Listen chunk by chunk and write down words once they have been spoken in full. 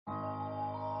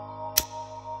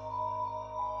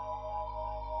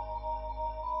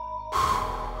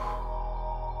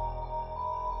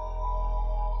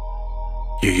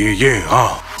Yeah.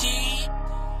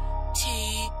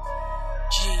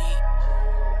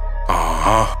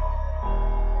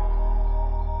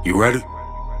 You ready?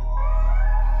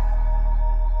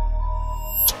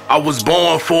 I was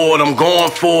born for it, I'm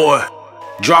going for it.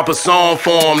 Drop a song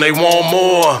for them, they want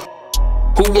more.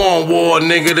 Who want war,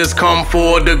 nigga, that's come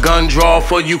forward. The gun draw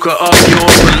for you can up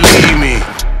yours, believe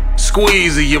me.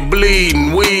 Squeezy, you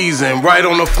bleeding, wheezing, right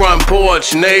on the front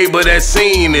porch. Neighbor that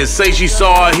seen it, say she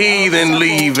saw a heathen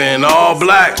leaving. All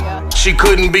black, she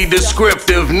couldn't be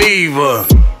descriptive, neither.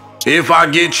 If I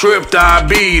get tripped, I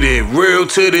beat it. Real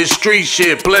to this street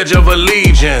shit, pledge of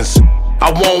allegiance.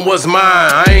 I want what's mine,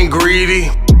 I ain't greedy.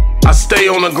 I stay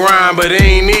on the grind, but it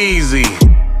ain't easy.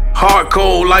 Heart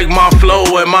cold like my flow,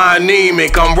 am I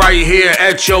anemic? I'm right here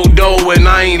at your door and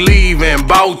I ain't leaving.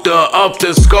 Bout to up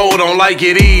the skull, don't like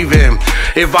it even.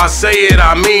 If I say it,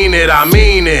 I mean it, I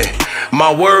mean it.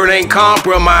 My word ain't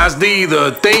compromised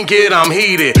either. Think it, I'm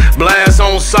heated. Blast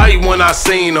on sight when I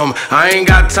seen them. I ain't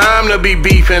got time to be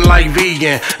beefing like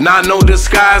vegan. Not no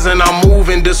disguising, I'm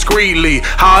moving discreetly.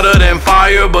 Hotter than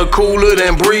fire, but cooler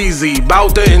than breezy.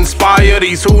 Bout to inspire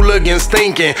these hooligans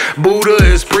thinking Buddha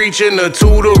is preaching the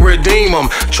two to redeem them.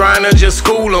 Trying to just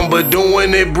school them, but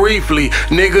doing it briefly.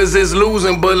 Niggas is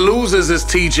losing, but losers is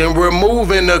teaching.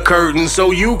 Removing the curtain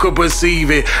so you could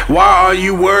perceive it. Why are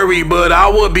you worried? But I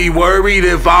would be worried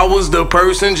if I was the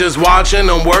person just watching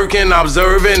them working,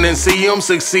 observing and see him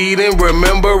succeeding,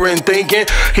 remembering, thinking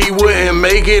he wouldn't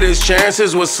make it. His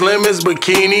chances were slim as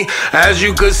bikini. As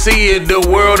you could see it, the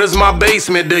world is my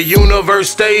basement, the universe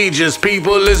stages.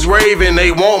 People is raving,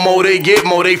 they want more, they get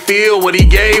more, they feel what he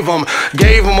gave them.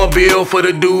 Gave him a bill for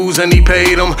the dues and he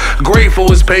paid them. Grateful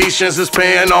his patience is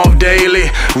paying off daily.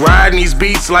 Riding these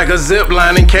beats like a zip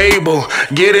line and cable.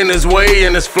 Get in his way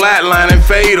and it's flatlining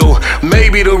fatal.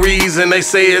 Maybe the reason they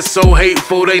say it's so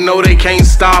hateful, they know they can't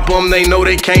stop him, they know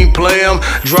they can't play him.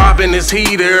 Dropping this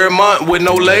heat every month with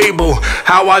no label.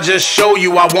 How I just show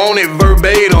you I want it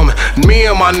verbatim. Me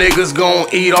and my niggas gon'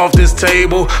 eat off this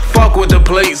table. Fuck with the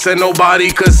plates and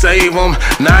nobody could save them.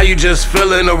 Now you just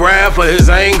feeling the wrath of his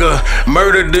anger.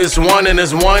 Murdered this one and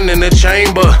this one in the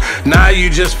chamber. Now you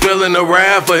just feeling the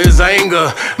wrath of his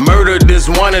anger. Murdered this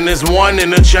one and this one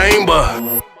in the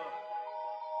chamber.